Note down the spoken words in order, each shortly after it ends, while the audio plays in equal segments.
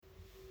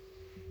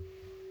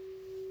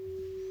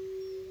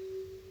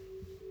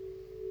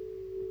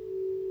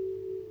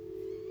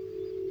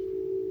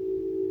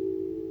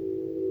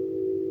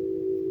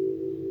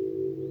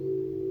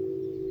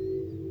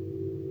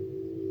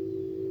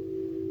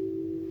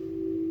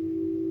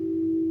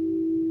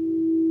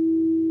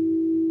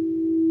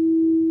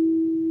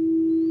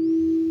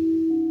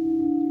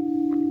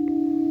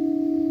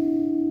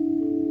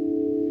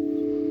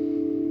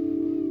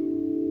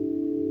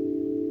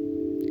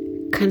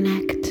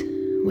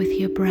with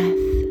your breath.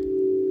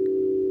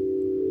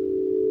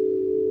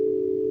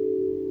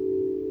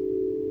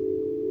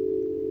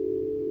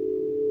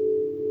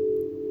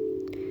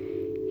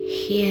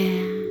 Hear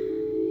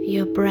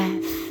your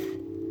breath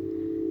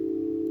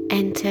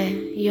enter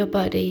your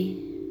body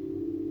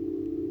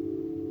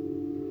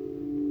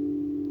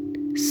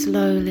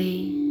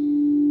slowly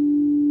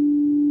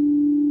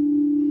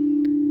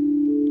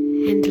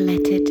and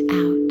let it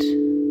out.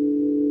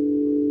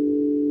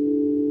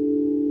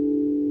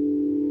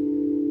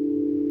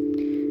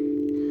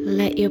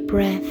 Let your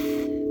breath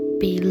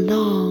be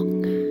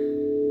long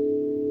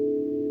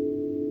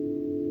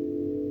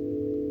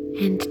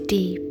and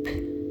deep.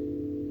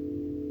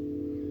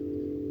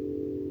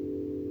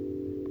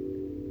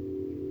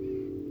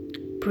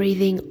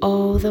 Breathing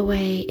all the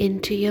way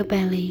into your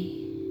belly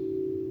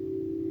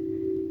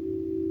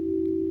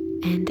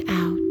and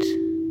out.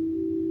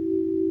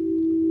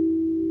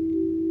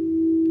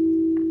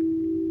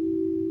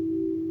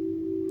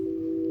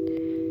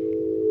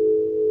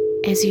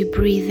 As you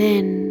breathe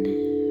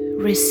in,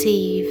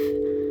 receive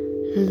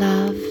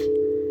love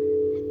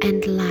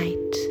and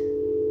light.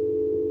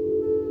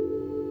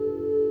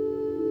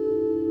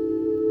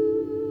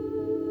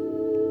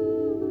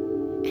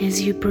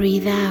 As you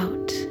breathe out,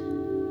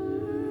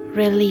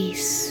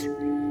 release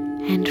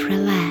and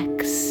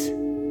relax.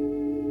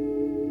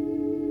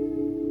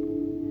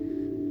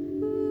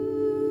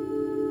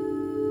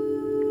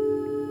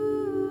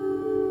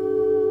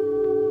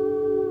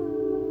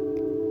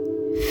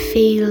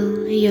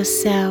 Feel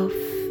yourself,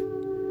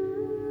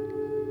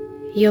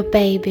 your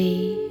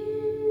baby,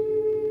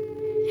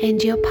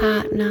 and your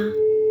partner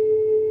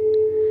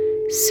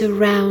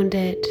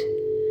surrounded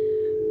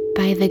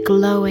by the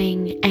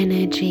glowing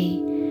energy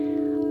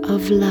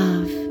of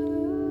love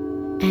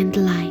and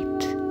light.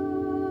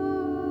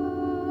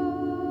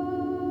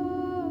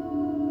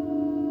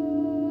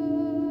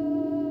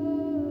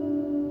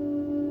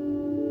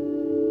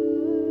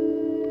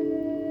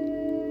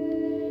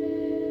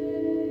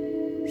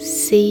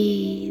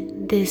 See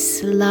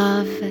this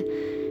love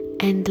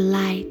and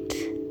light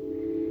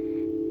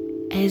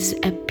as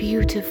a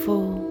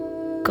beautiful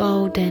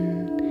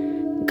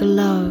golden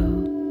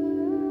glow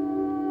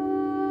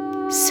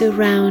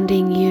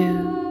surrounding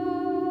you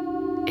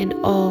in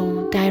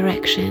all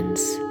directions.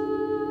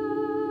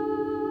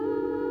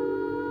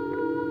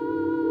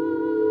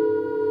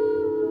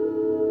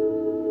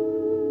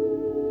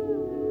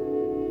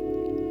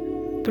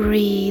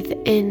 Breathe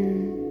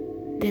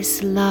in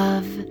this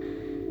love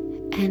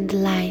and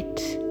light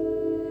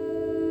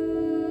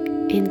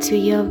into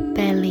your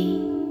belly,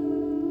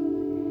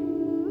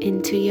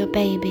 into your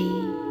baby,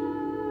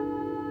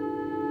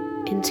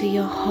 into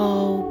your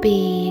whole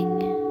being.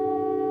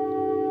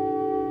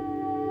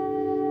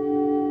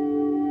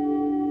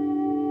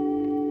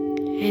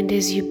 And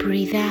as you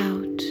breathe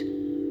out,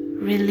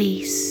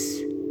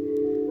 release,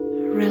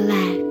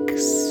 relax,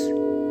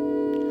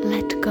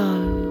 let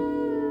go.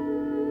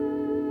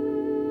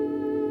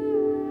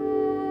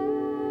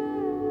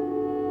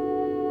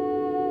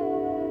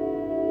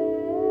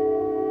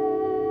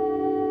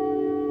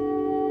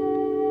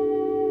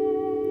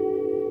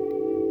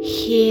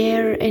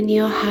 Hear in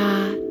your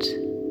heart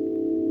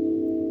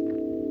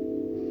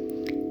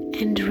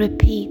and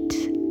repeat,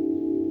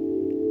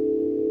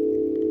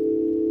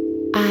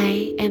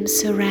 I am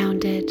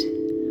surrounded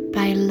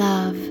by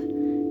love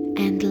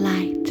and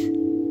light.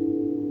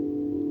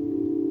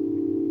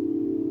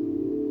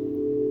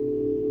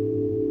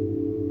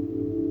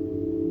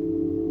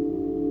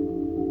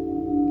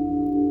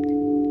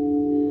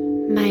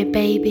 My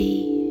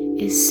baby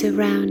is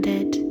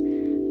surrounded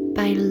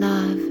by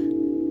love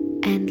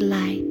and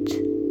light.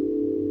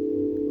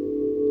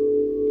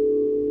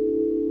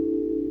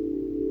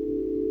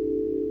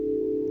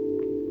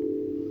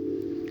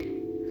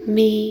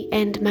 Me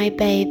and my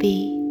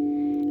baby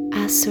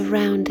are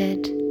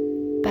surrounded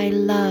by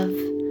love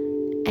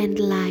and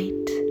light.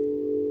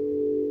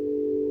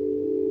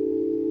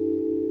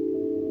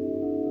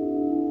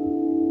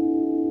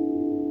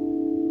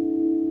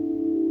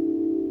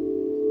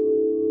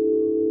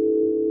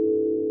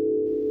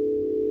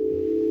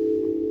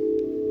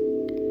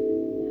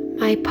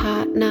 My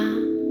partner,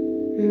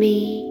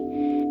 me,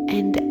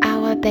 and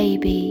our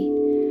baby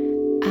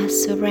are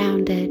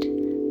surrounded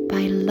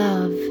by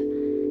love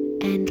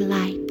and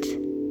light.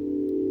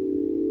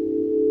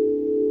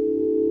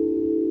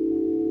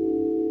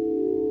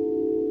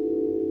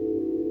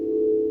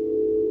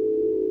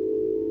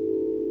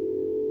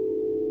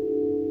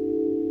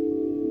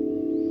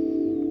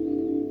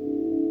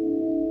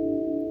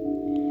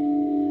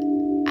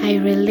 I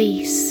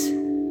release.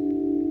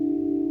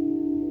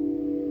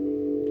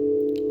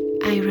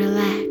 I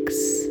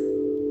relax.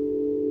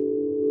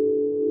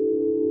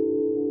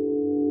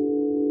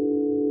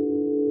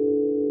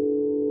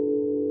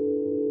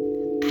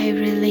 I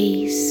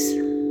release.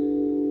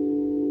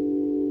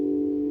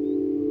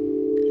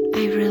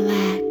 I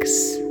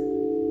relax.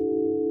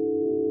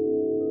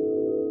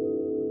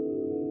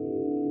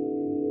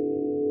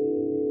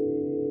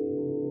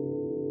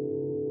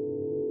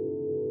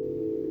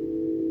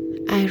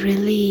 I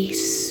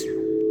release.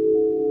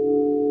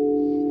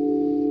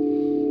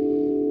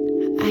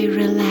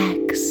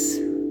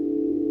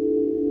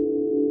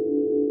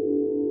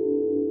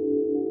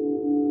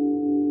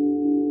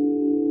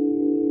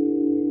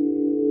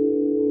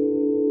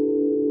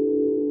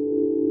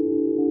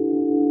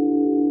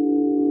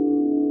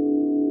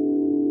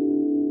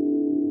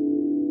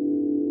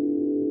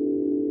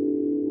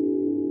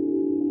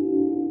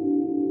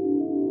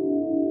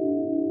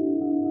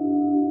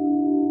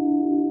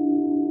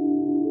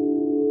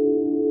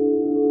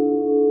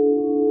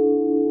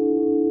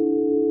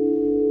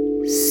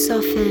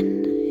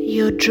 soften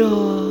your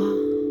jaw.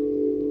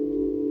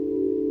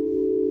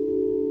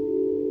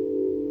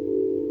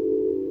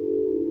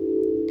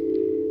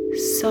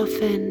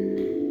 Soften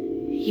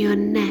your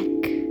neck.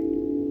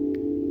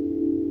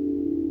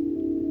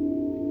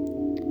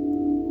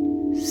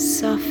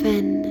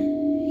 Soften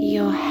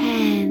your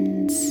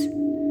hands.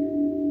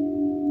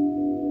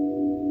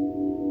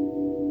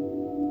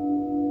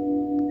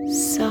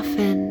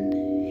 Soften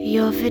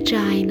your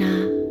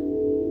vagina.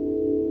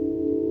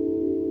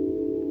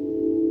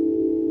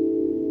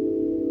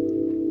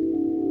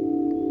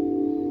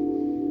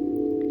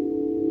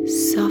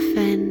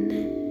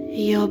 Soften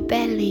your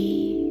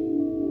belly.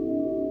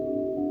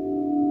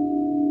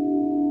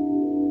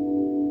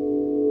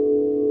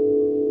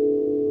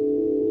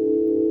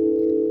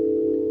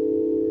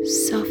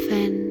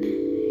 Soften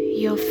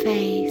your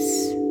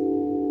face.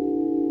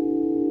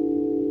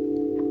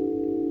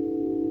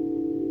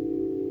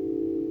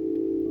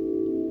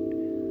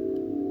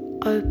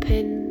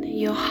 Open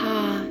your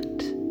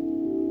heart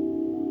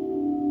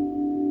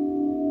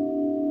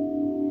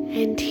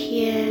and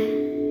hear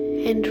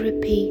and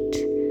repeat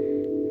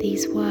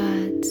these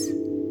words.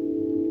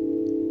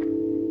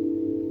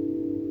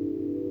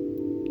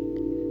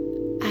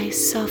 I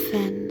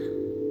soften.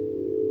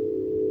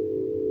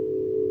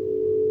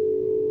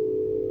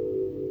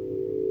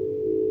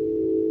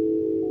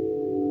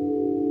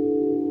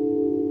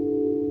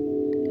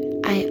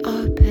 I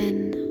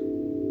open.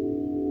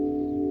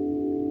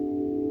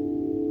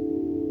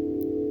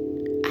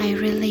 I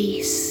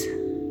release.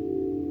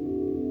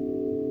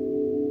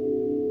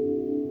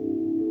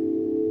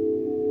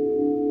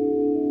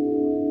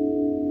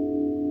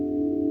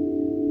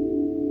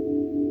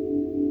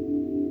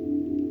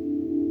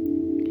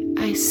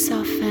 I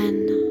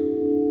soften.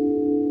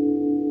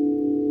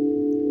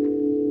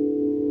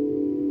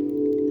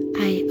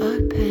 I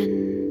open.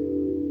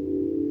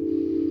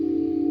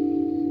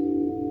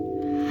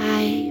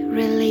 I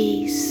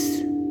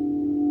release.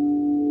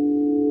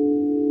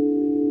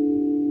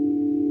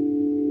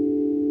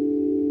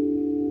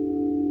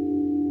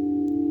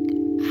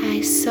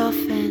 I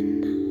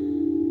soften.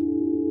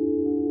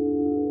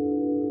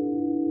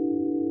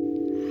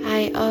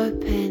 I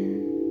open.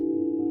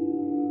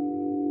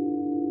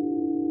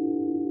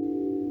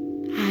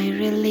 I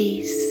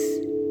release.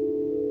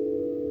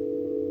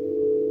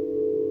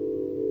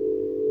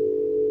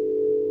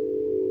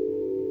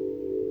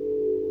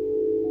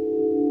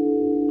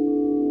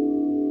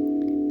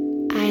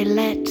 I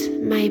let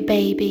my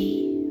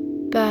baby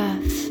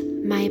birth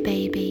my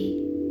baby.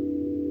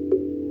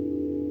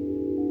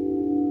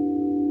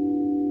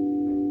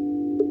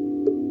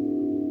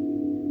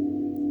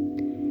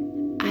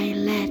 I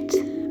let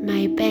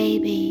my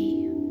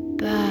baby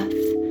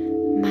birth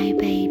my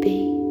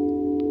baby.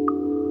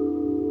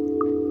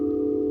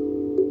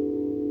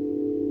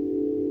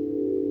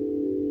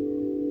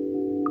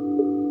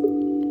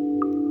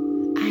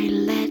 I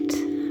let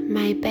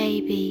my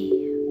baby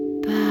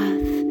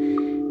birth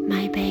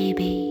my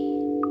baby.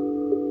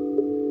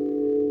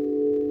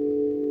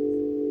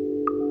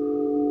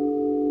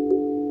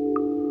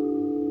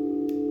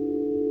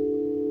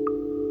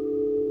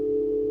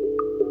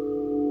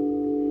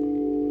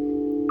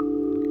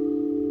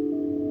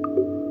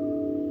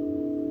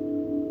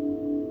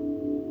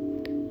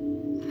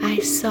 I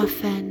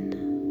soften.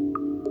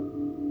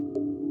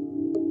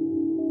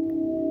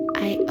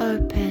 I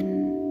open.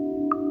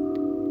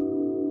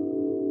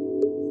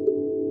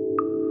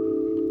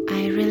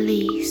 I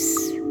release.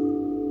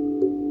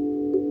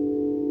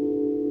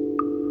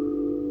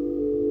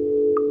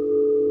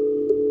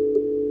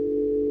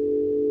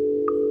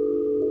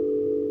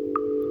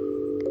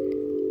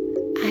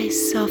 I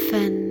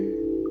soften.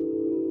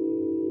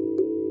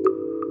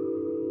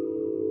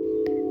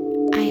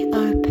 I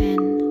open.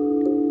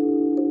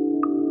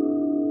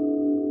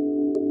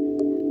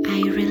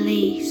 I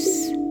release.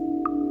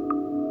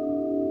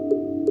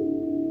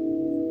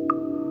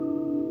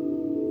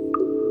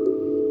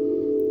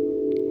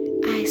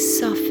 I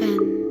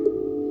soften.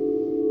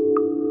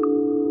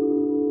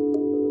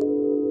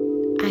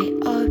 I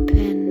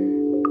open.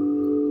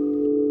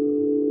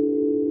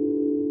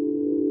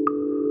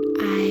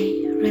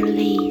 I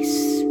release.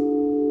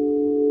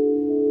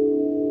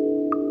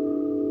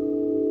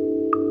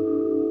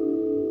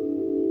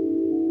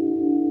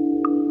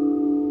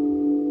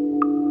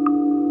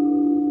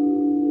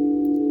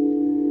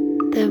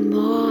 The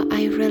more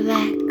I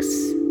relax,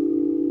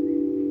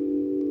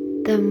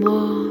 the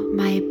more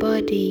my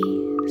body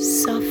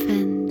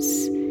softens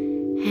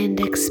and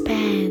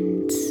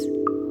expands.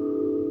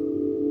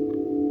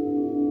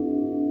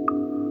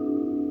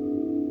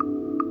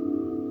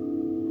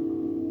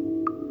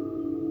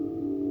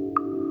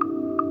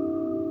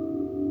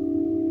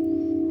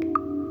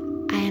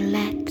 I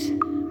let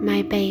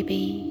my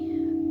baby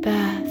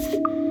birth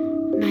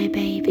my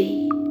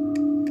baby.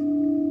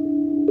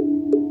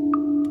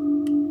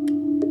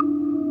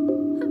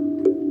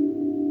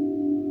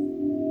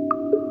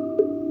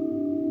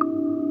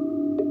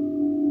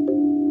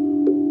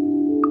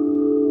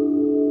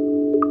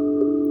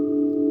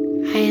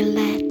 I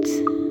let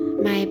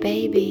my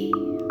baby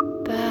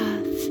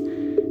birth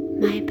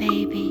my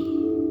baby.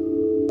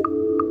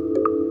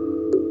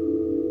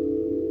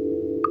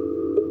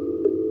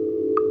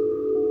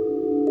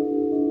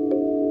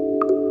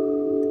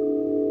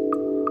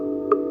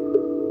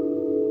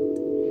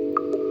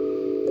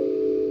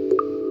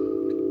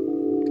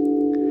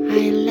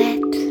 I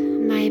let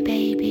my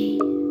baby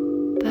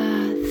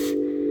birth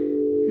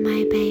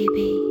my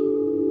baby.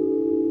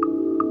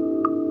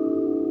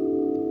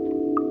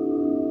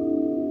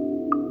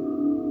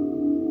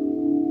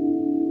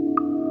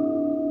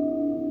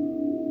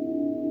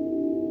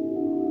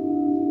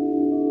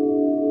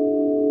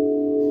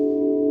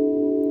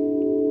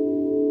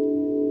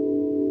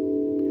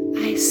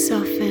 I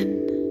soften.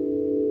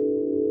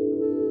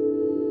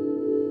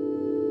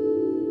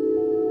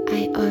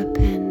 I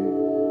open.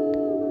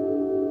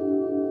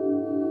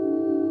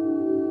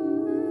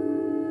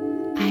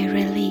 I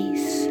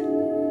release.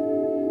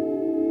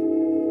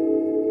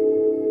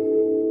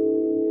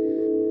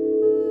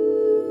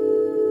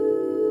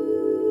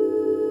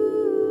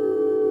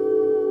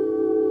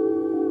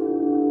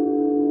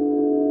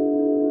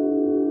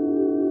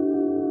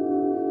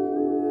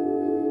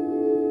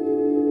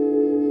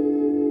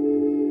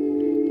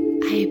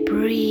 I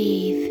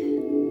breathe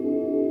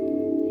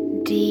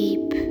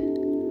deep,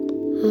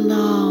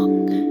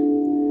 long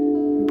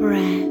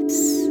breaths.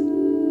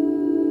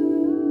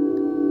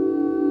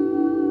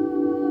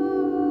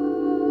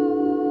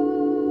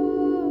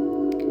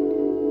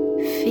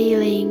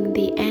 Feeling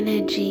the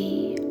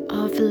energy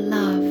of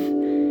love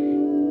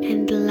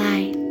and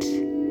light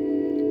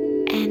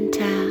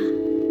enter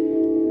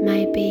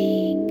my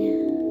being.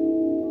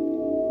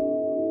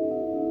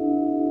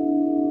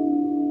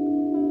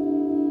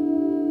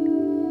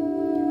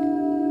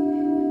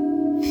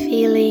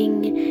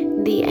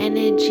 Feeling the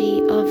energy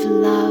of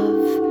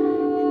love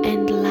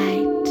and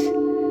light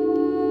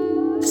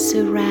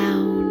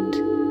surround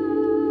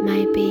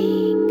my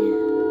being.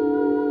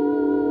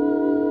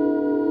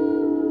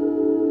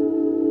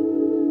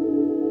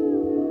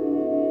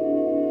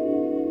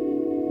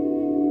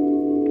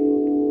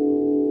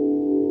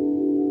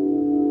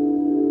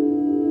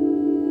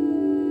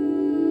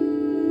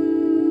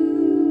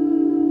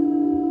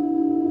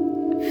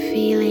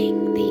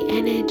 Feeling the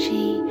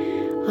energy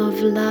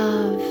of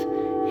love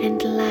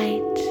and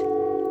light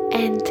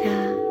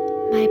enter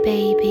my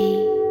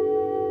baby.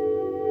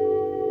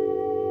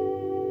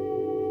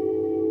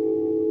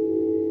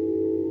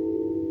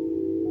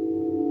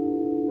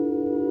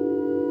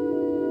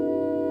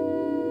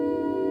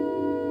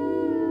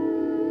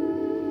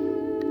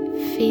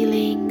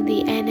 Feeling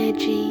the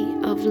energy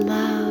of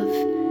love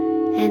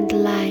and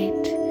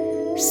light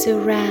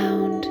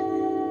surround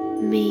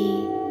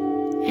me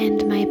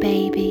and my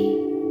baby.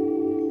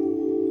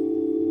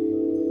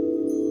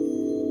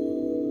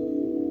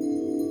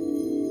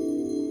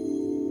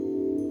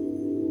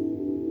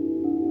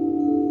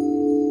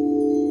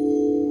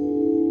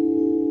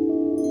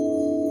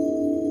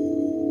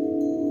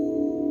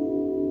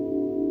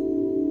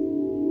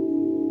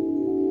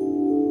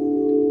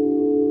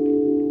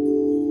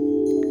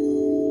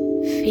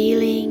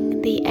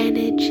 Feeling the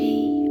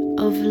energy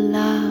of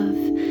love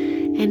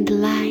and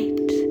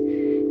light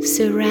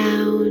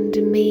surround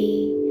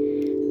me,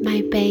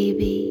 my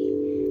baby,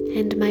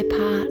 and my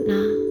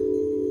partner.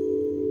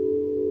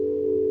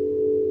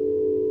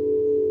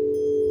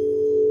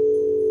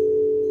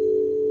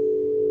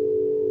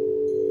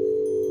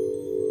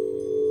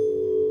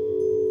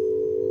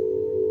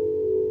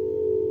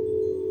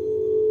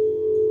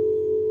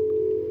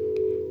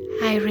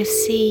 I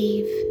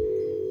receive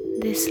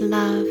this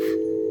love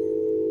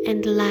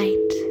and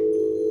light,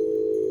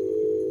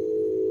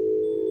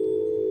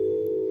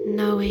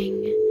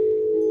 knowing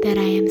that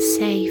I am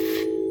safe.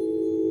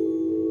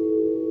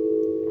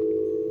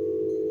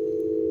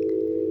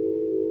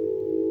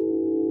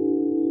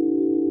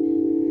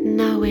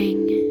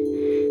 Knowing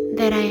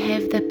that I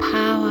have the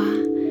power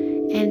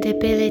and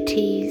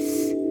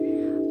abilities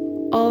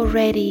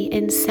already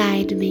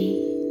inside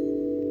me.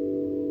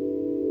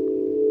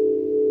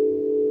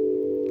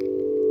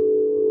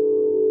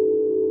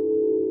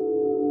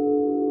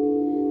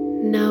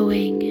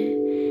 Knowing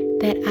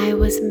that I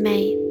was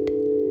made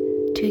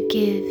to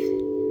give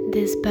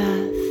this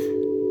birth.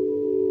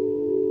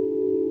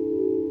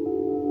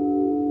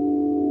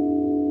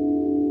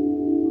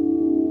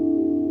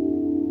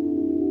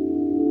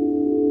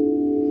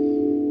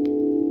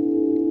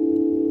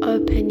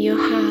 Open your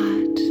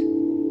heart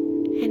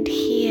and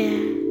hear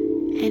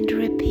and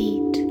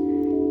repeat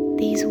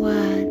these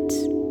words.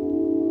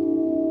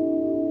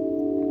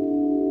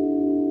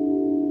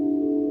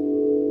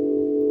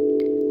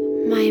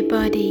 My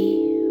body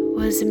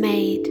was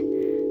made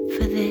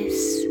for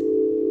this.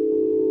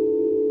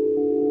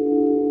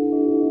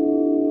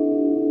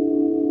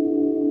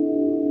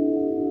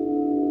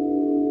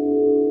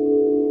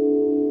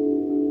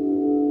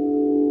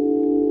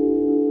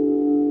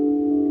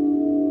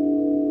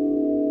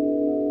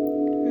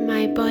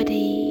 My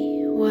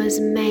body was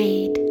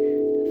made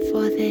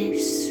for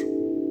this.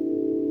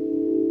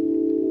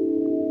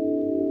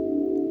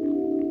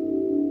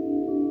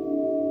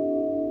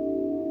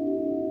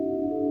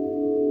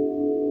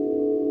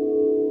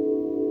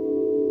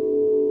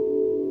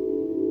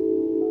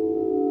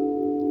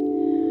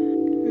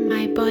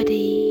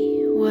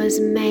 was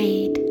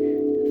made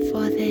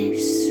for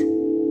this.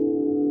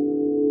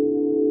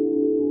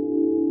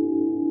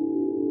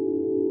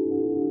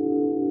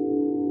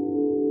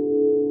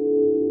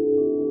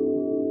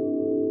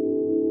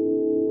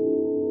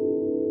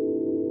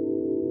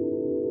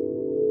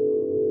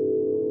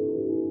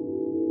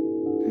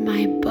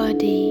 My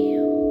body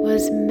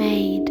was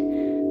made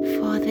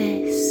for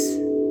this.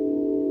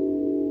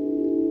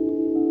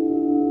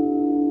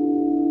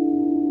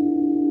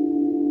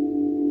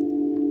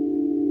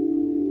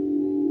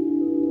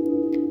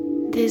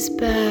 This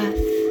birth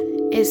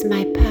is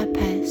my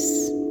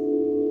purpose.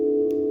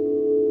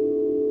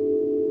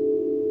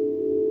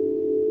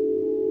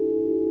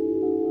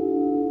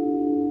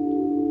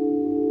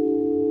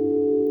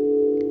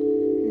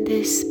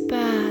 This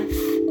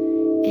birth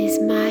is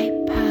my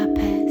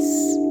purpose.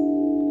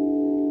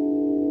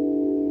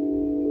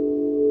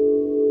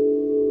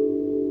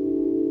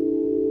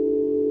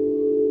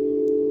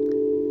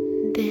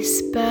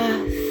 This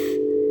birth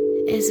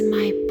is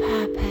my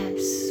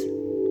purpose.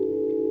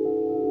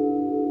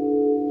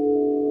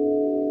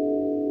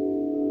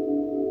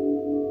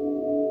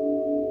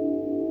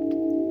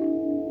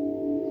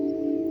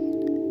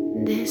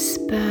 This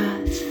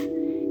birth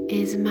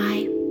is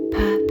my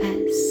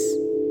purpose.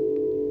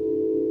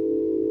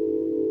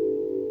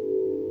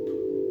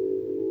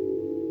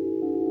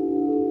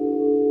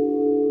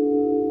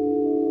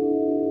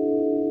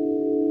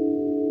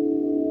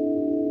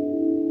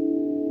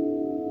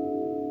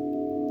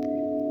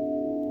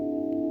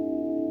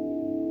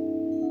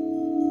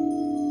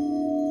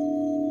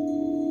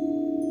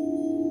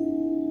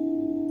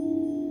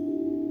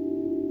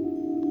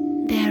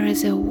 There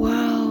is a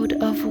world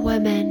of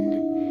women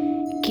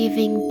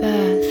giving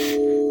birth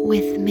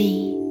with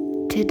me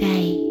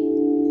today.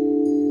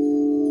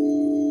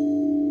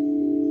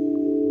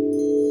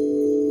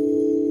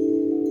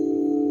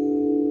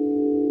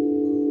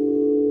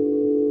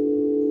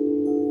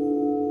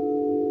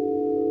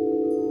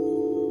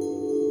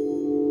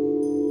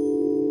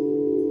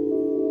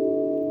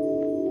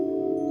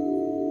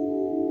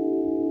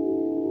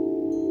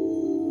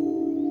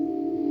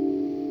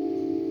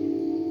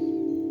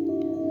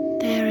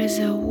 There is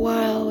a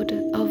world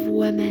of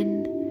women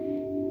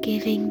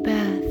giving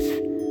birth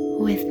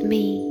with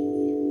me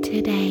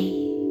today.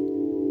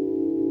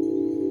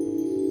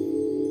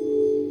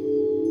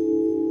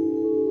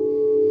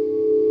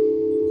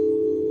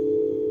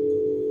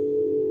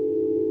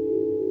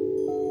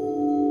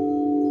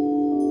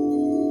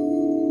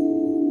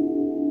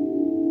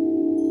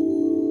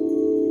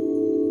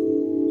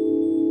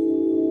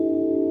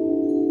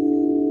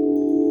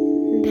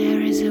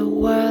 There is a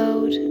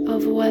world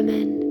of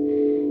women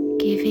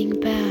giving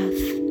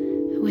birth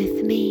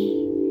with me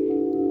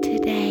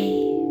today.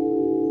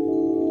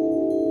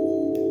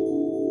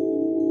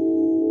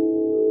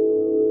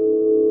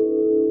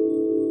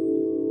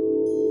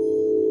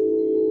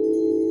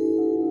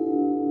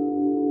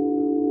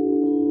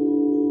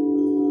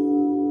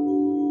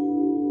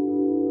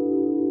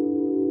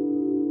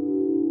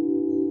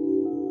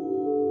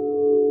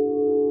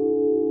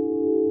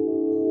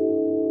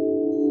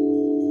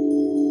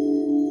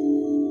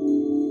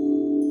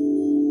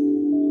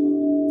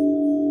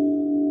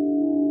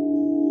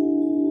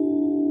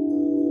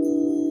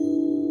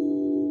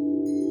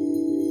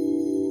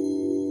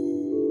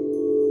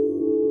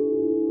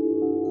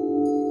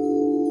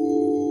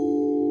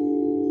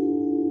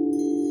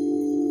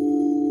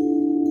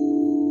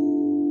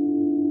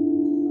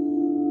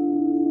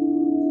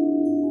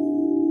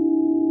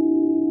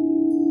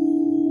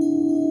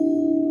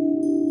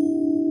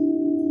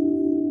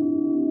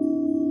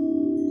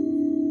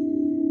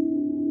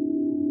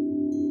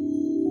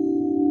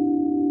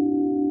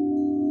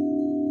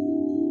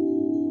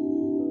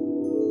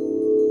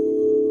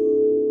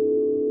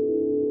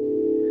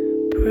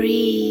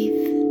 Breathe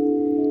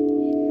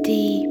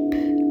deep.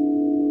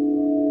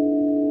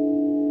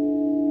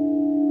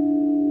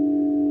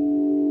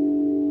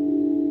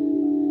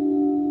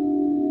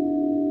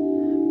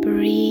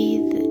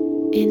 Breathe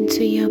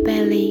into your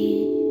belly.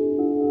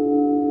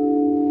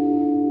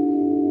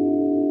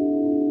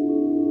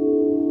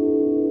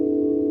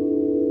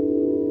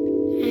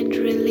 And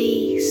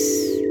release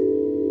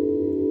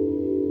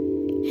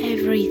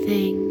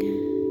everything.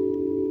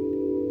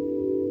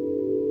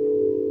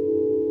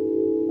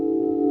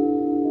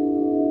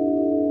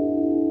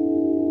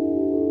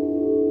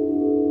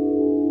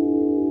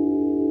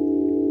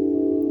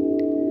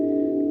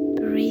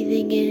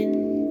 Breathing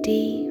in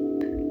deep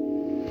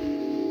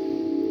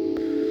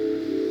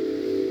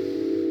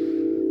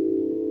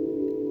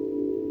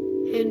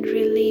and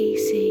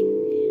releasing.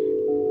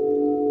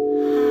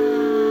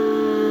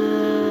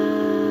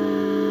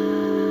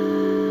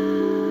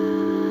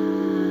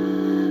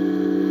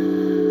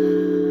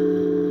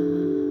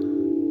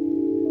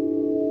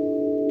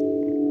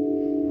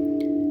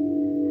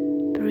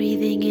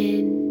 Breathing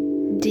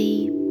in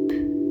deep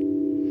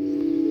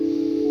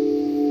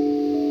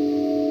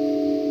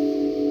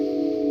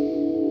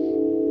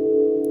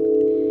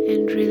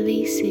and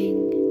releasing.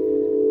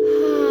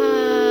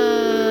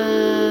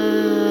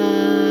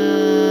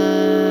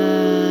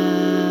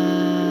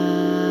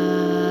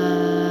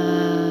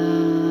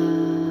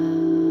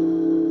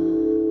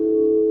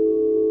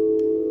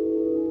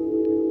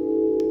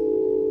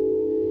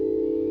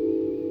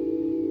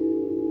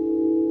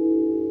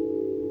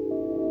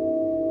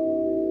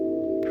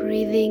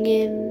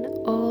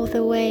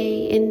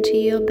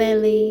 into your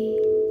belly,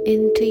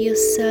 into your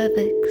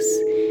cervix,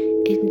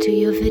 into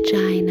your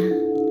vagina.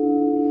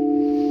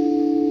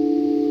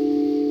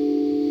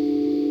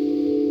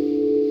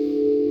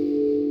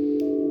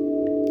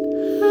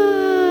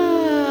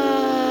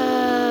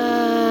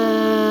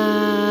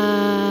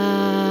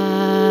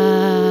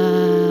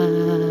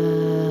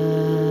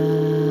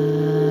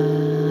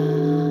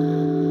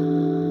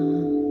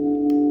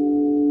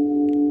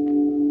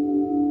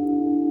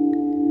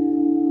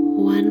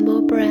 One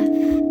more breath,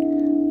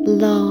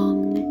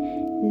 long,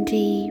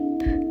 deep,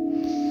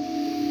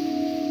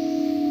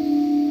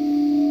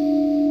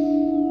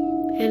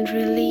 and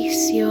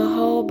release your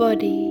whole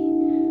body.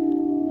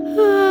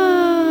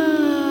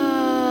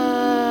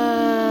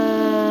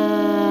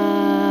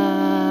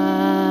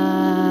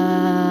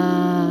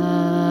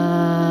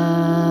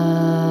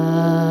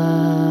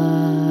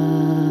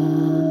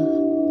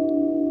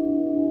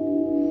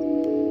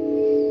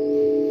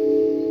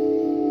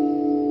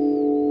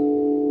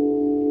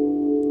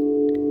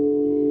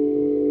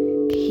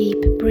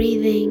 Keep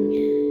breathing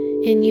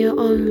in your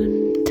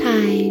own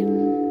time.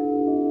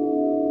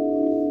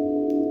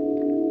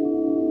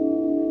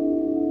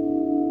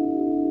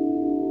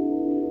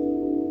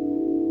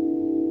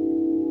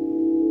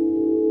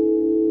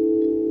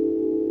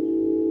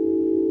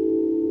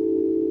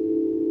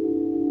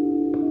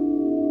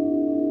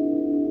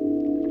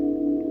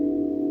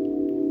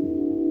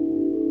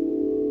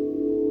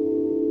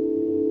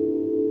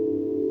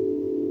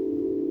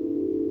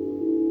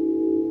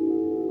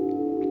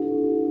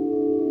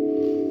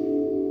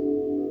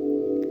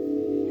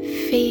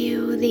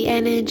 Feel the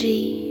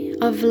energy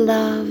of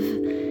love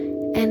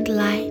and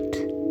light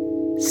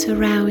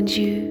surround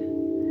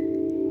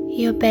you,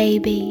 your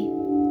baby,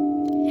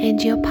 and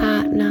your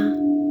partner.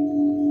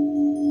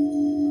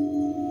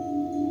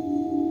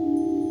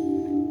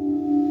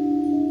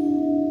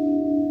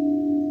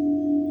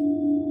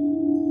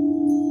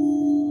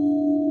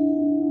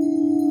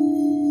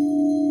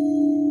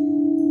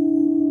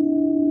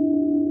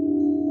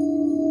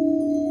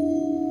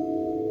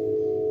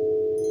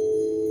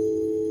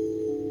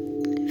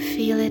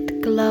 Feel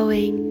it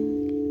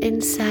glowing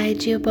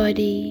inside your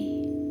body.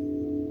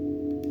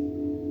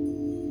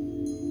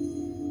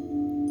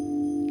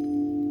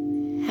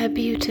 A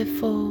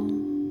beautiful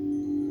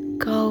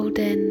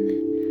golden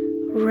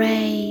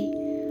ray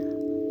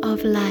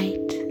of light.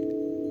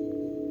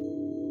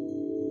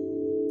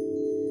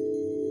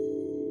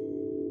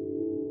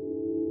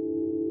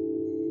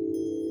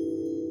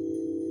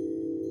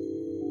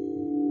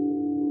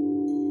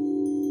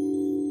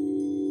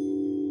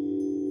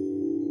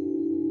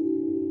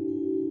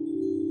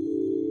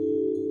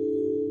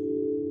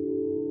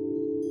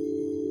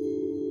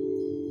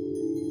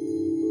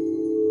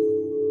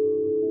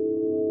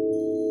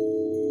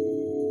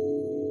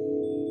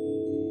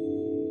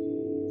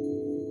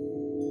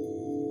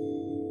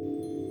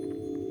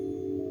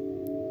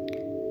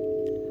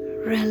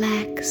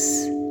 Relax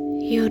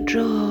your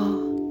jaw.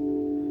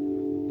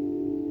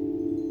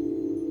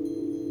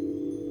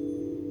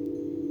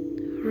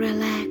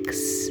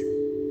 Relax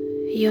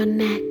your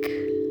neck.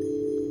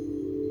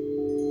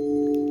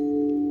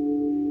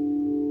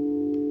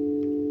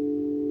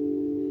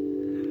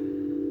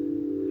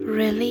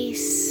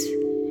 Release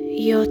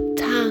your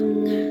tongue.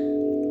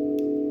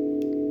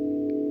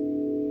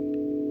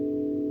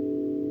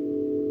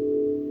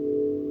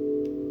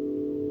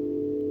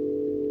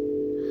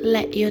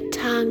 Let your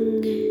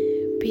tongue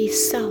be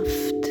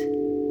soft.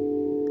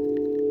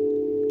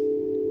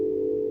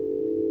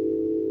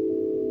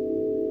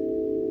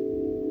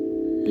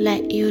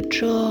 Let your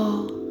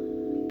jaw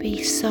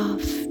be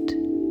soft.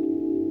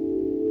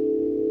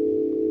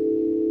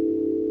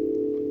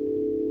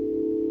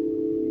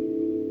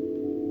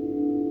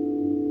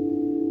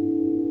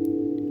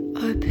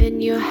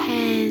 Open your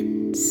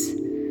hands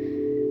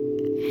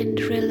and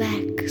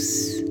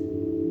relax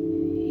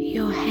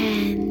your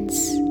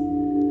hands.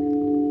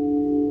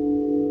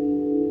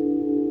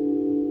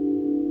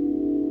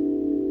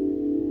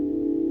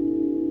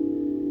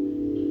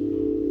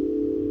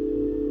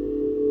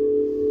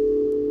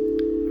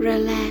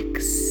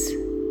 Relax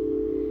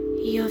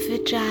your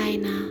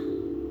vagina.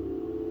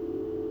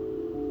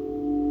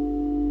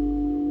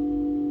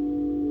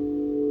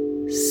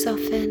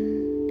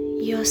 Soften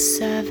your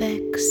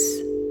cervix.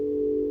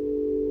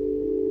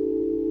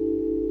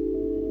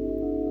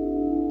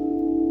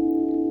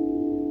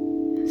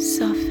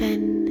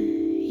 Soften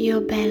your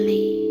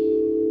belly.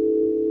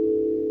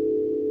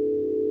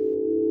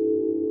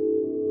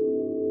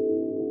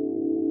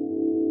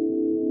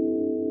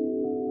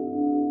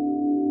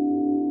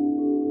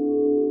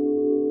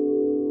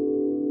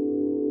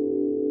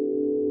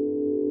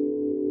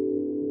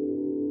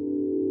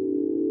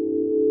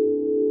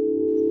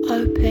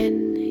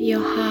 Open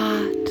your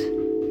heart.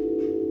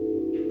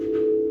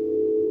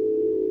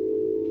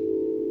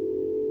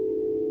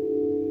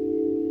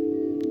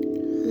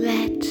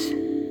 Let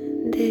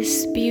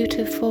this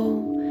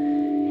beautiful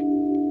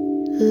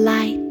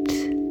light,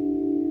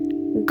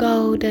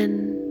 golden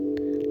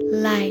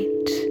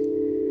light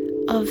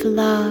of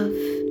love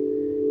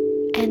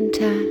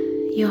enter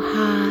your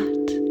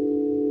heart.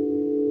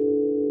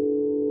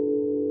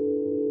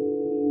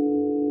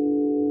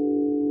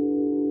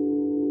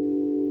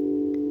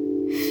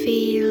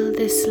 Feel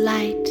this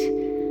light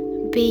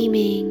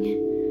beaming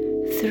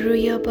through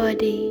your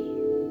body,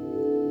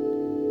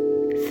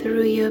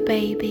 through your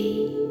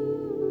baby.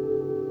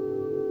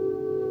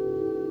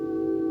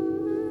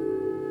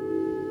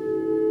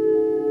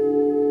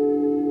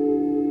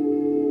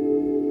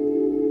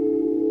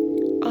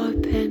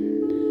 Open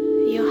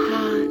your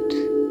heart.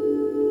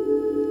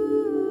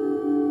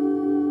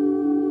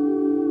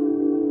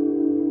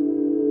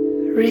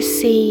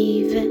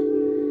 Receive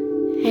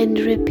and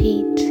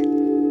repeat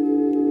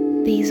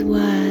these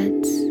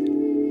words.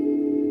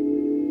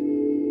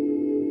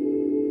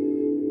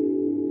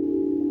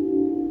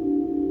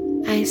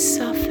 I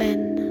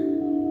soften.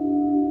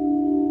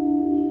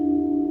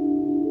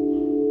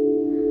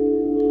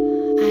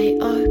 I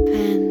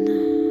open.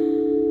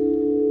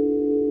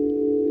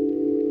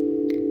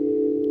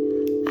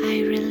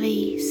 I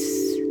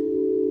release.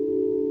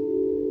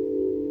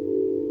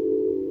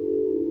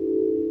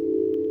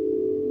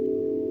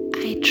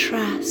 I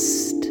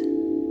trust.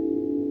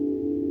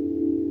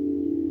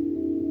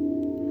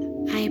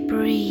 I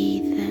breathe.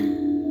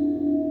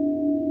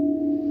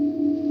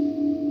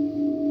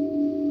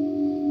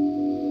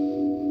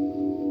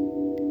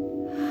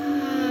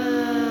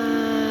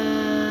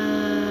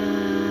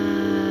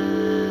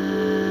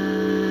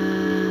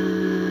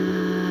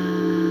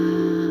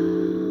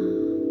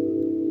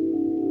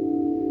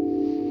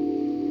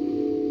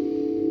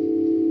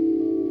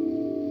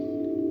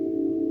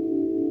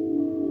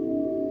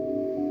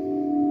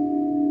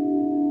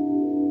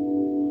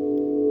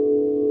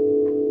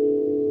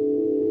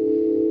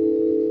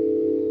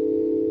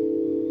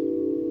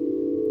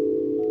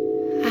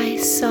 I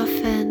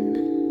soften.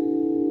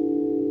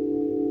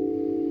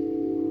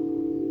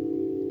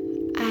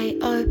 I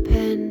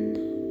open.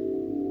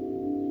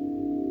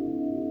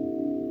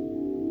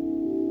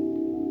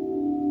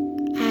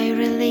 I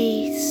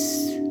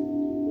release.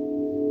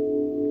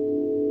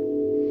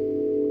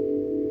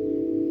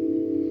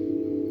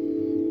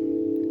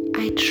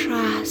 I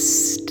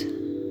trust.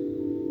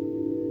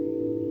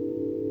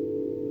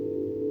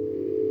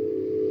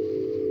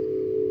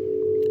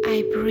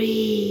 I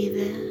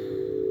breathe.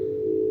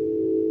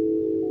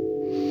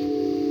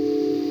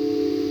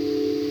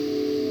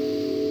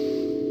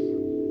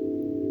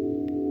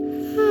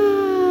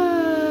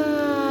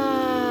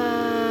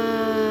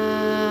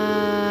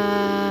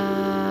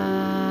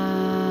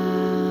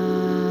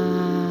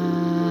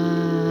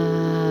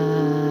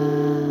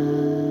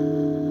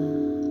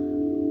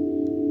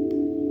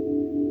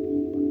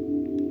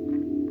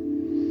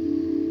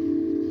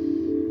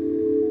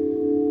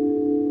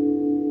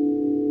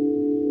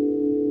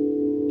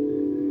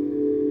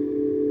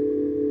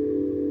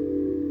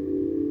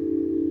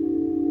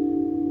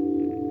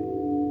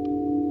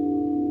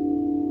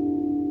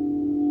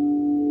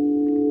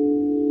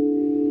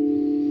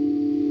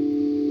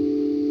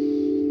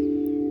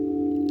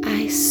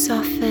 I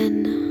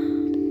soften.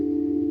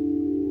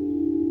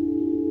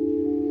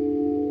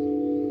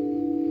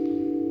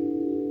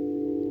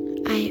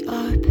 I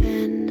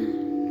open.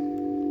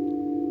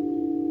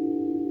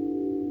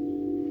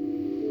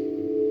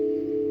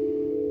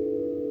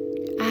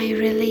 I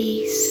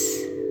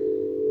release.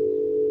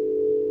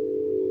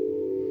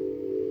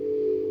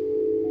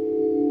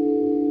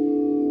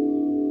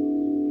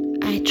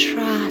 I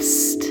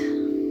trust.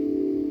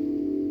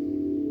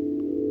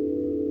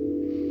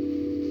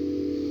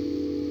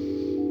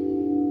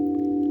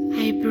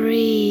 I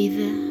breathe.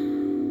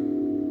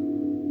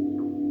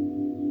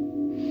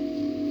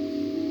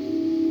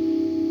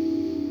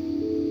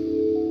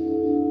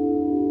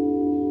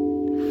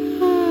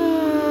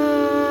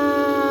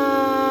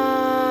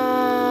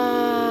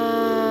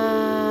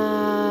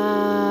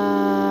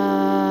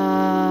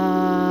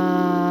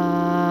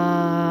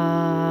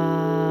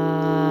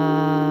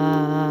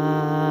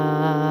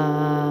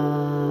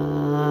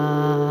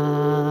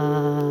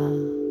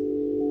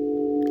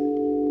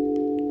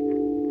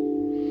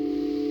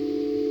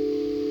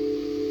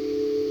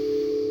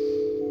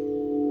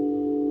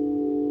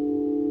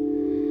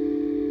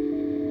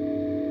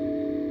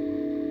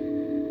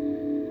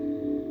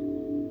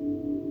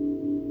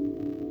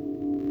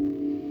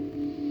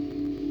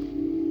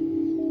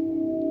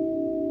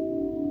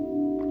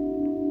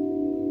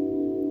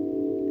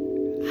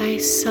 I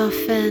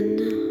soften.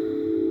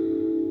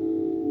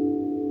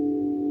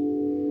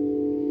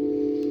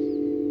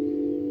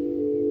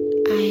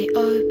 I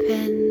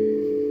open.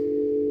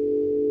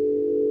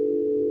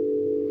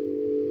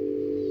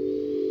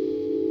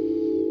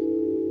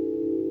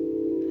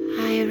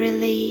 I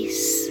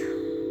release.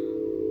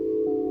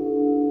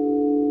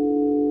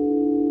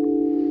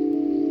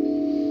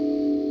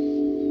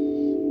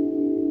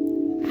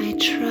 I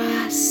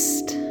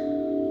trust.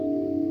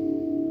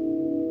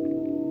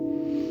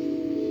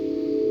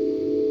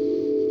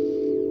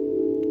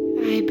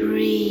 I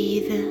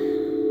breathe.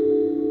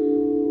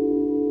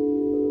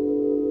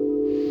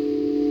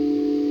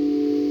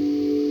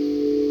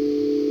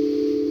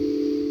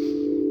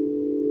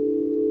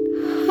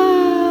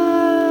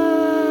 Ah.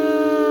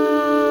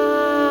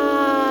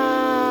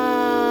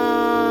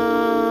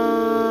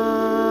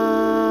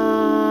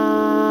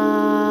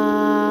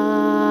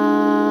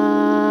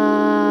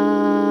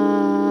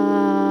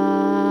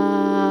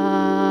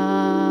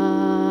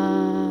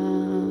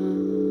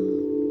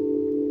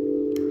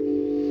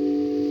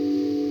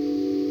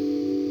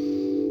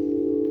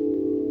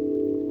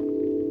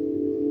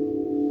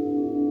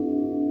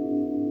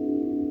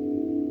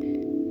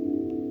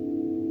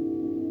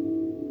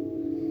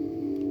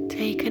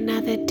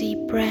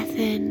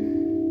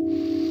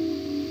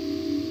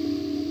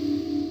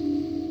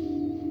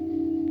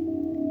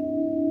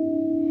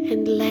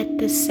 and let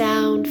the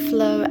sound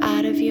flow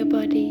out of your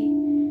body.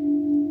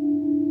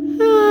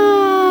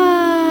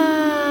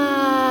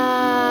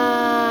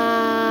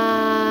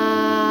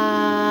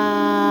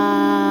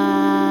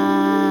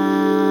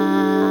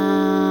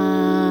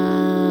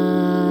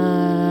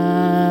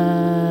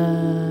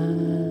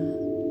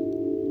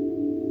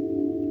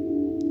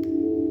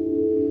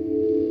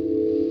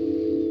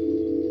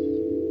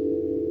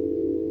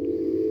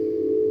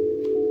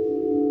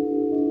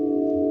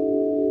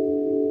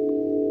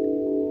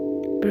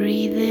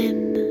 Breathe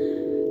in,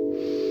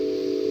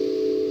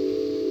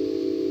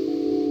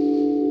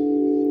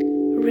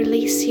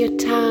 release your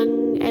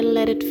tongue and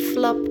let it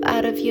flop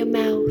out of your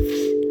mouth.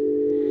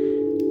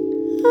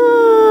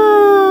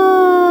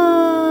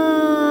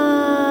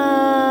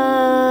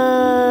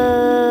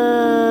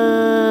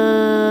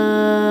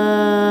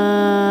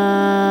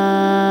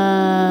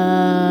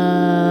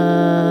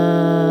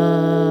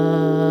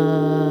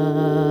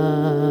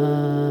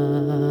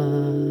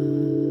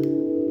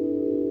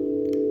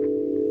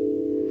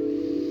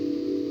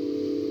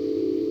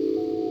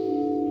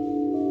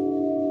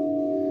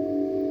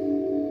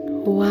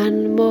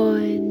 One more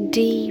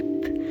deep,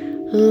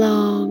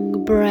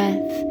 long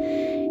breath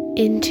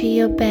into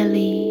your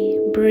belly,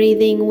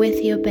 breathing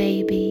with your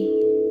baby.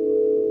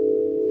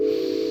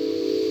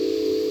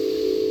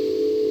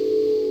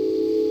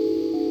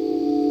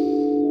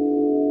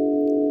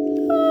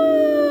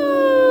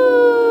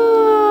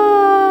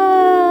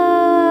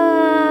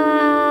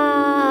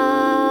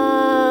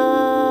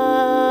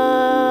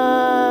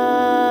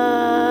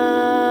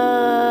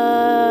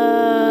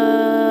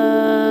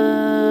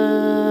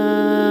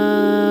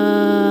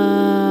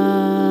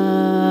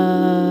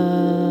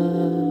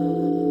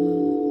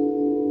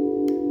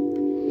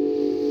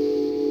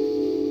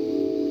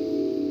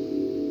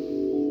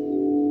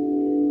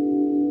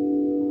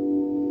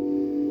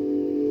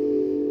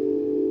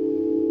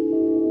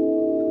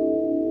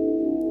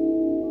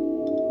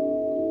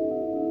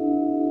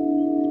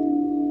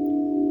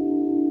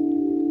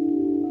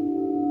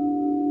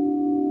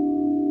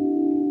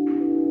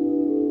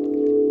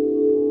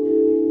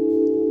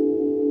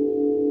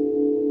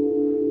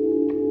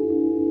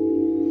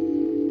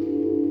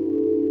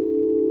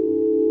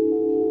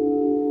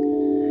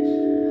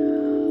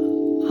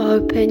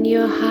 Open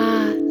your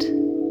heart.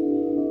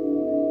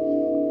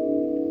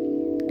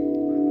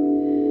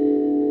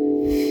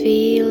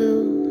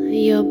 Feel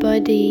your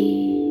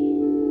body.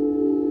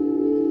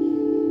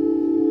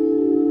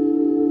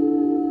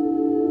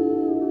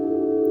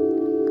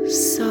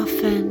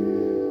 Soften.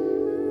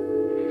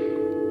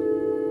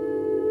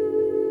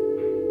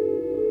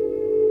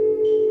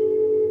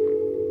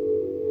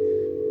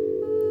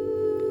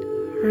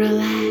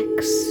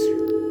 Relax.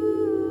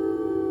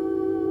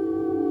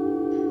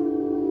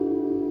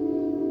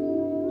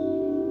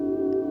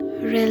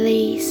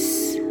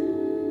 Release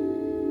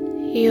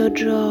your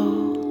jaw.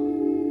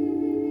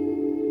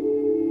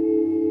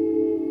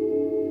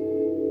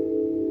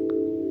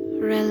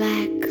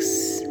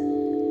 Relax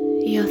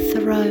your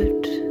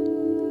throat.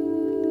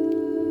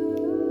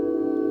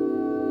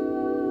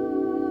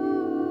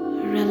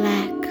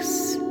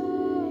 Relax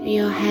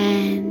your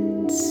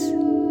hands.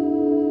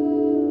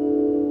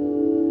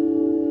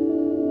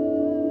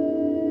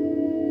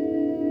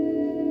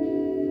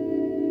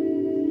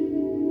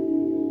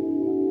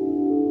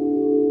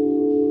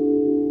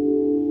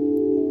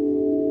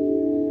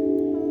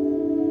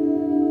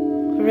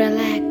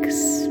 Relax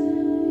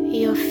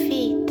your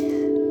feet.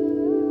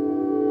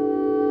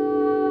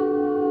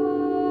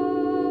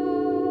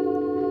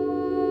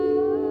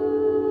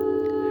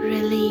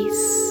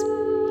 Release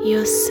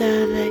your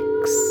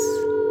cervix.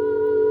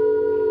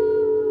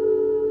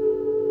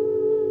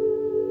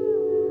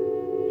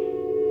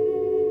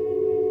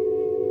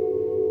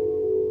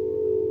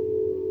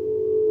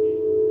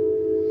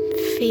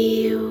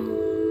 Feel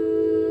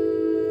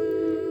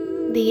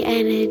the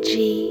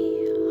energy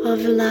of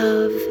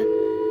love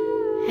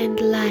and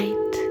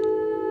light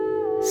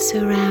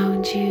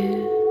surround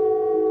you.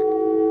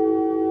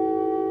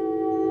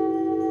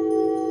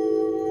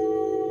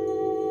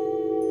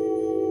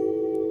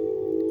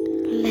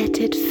 Let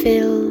it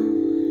fill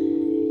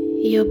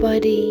your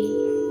body,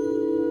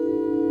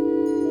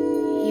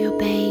 your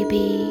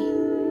baby.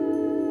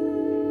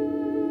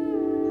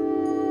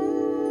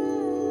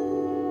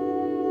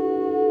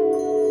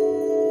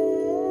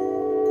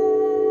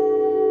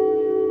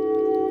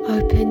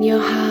 Open your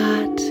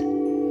heart.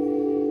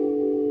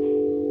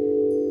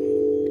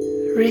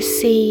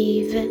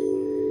 Receive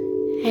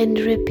and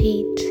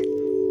repeat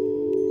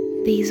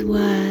these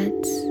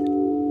words.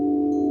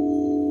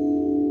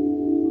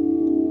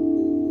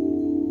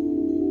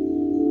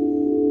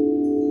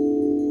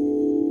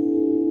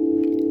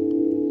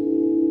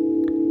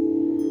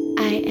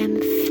 I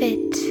am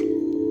fit.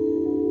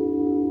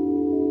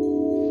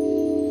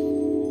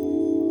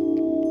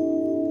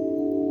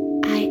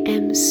 I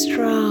am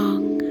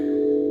strong.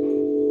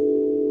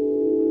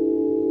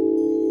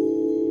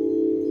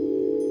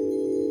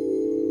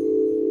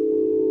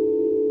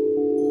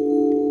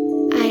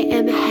 I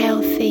am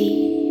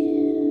healthy.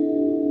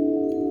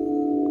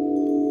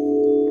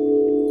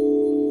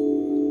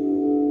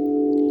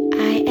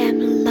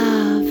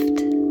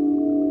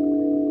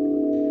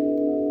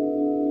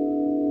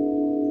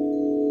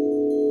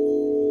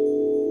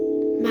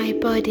 My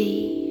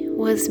body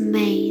was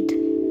made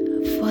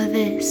for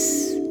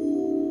this.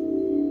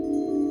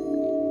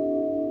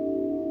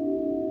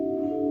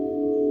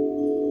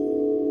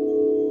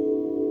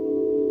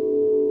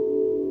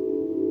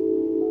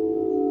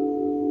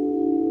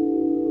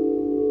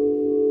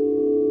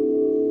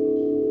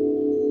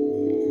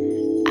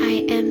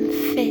 I am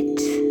fit.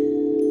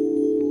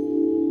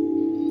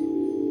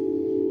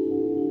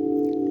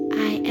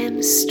 I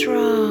am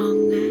strong.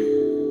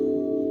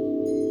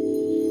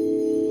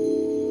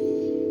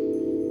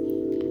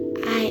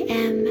 I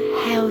am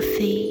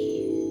healthy.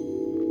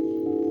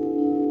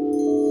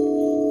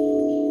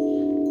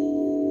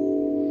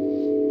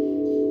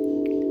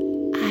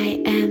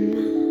 I am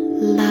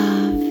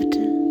loved.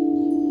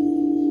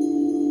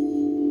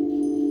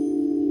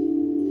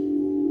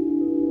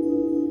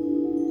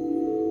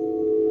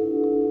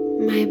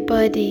 My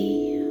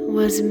body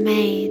was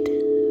made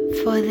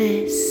for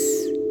this.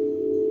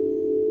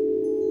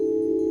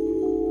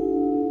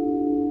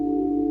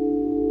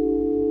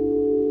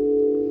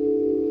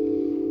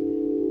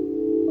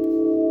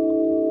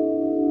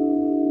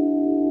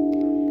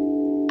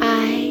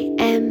 I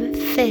am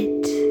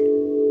fit.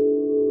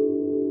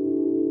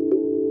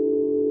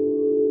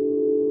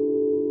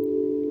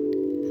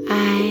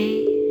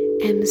 I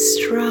am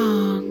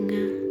strong.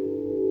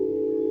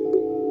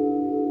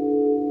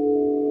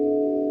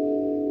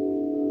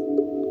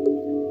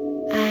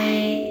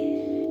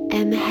 I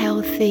am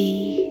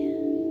healthy.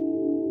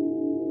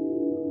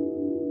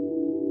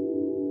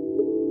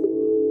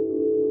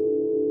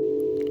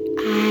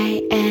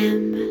 I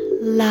am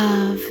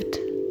loved.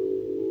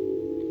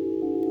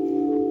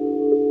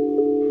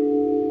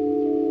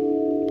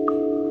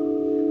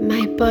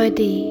 My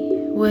body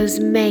was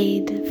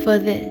made for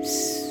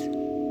this.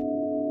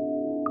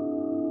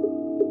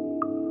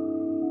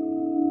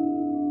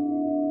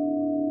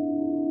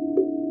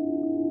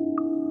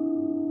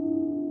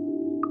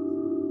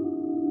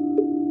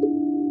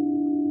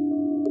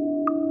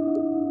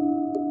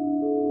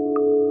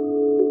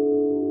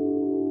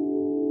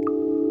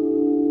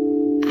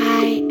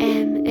 I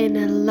am in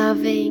a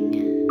loving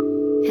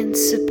and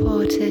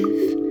supportive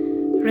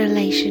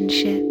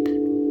relationship.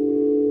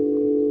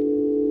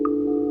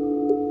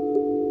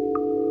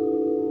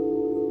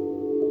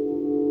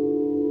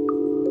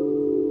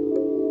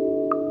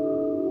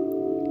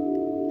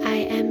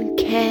 I am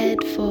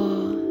cared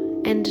for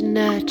and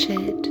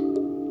nurtured.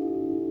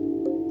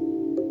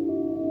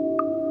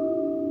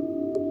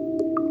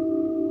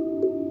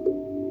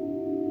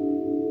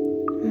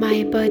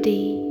 My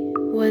body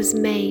was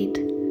made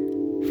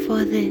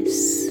for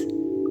this.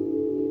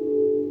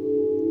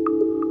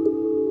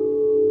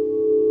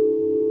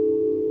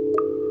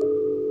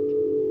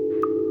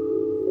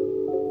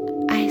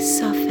 I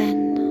soften.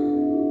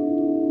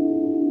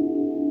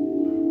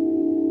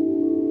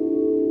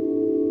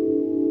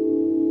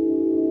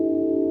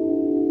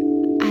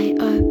 I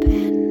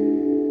open.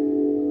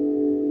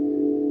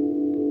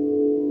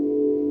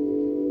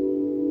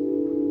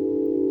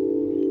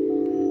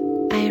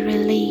 I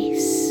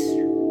release.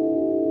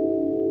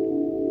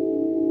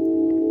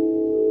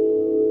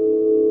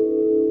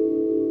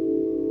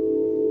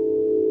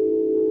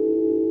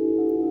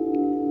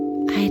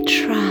 I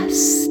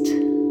trust.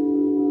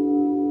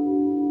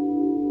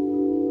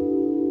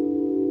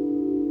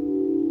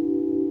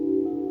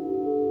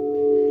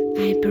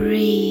 I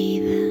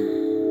breathe.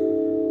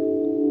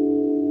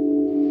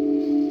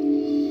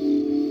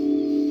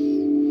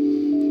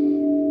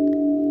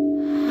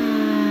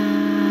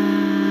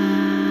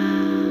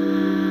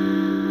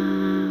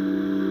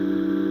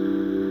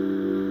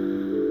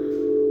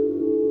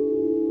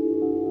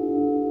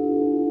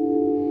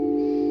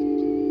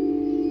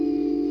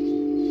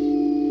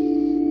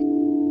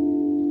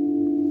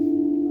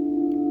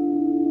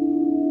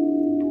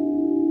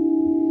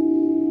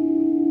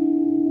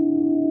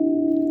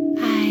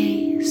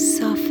 I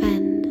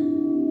soften.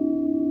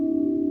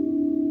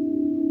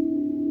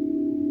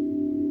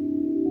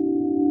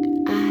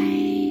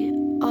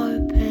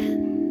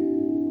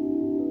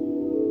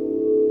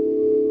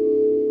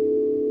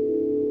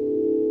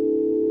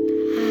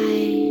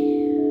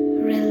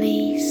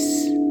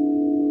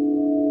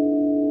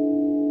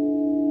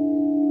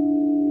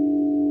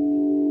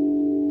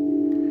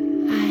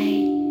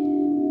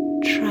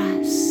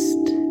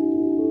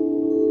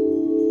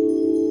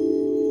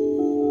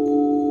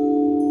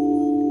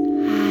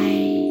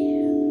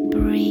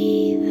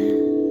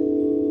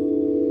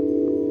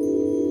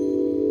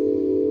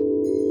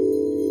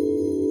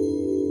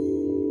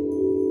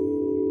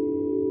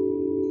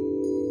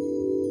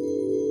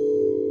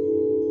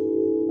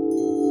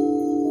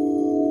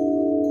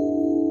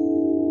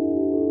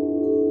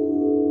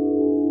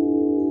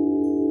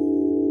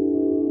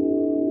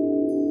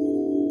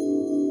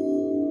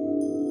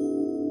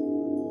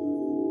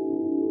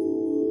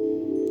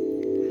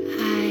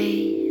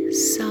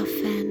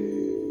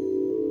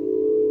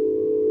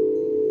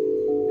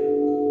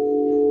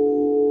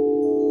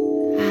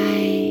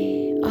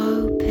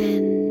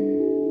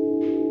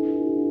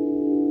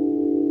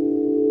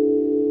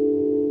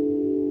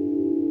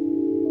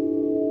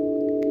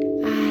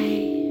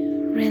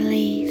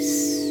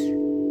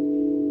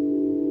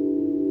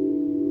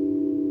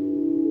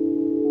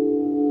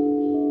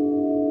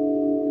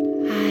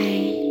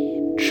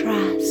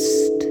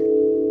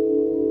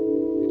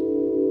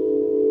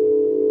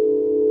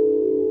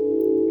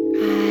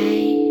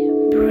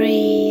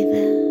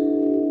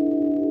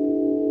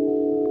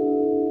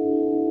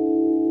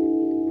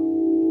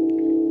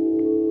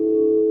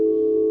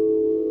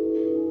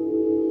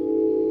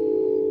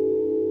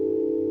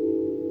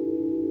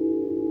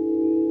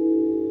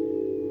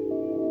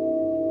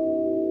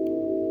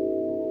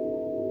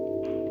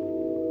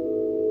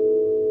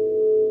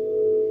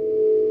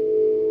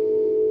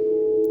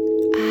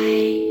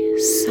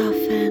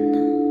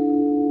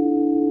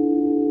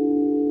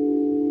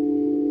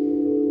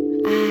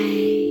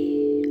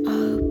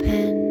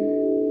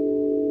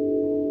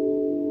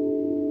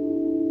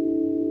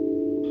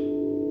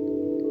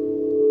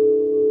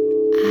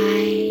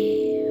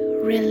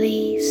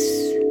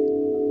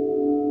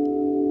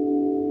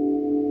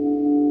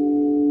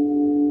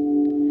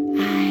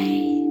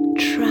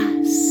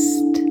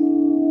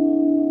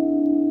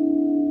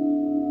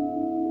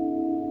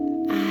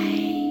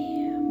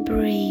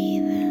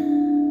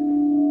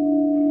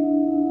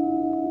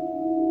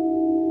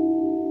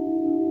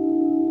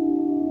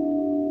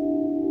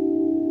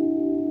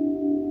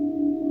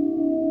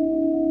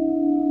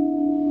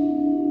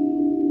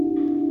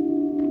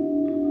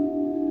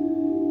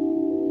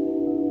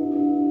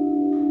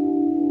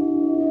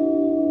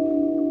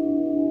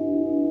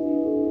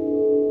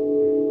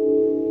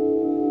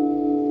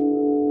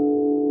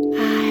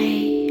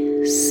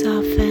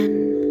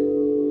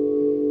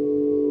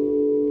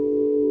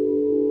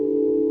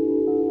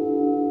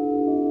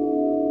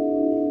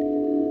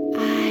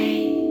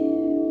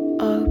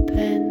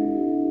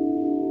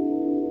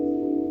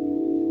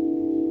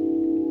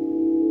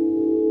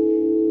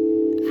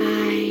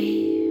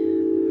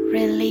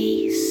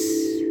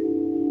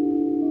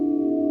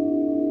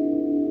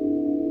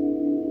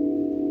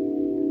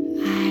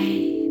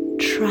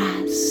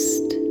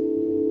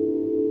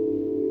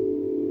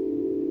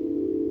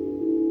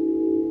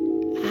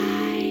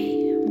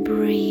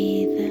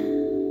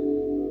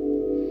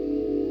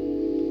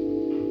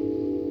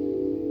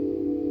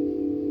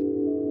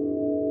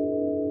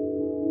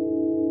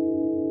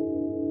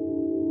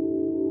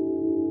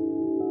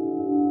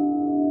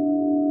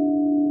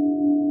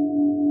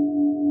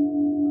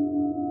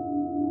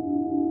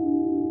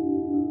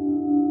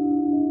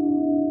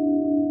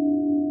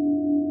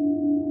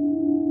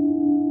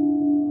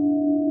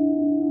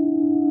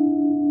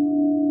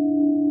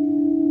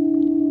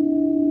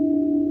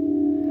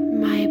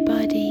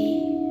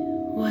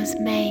 was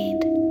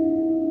made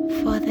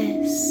for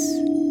this.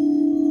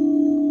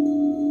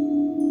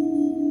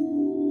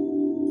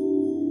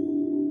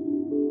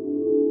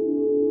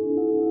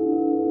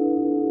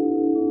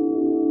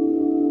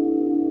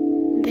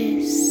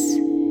 This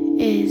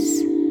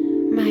is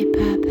my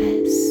purpose.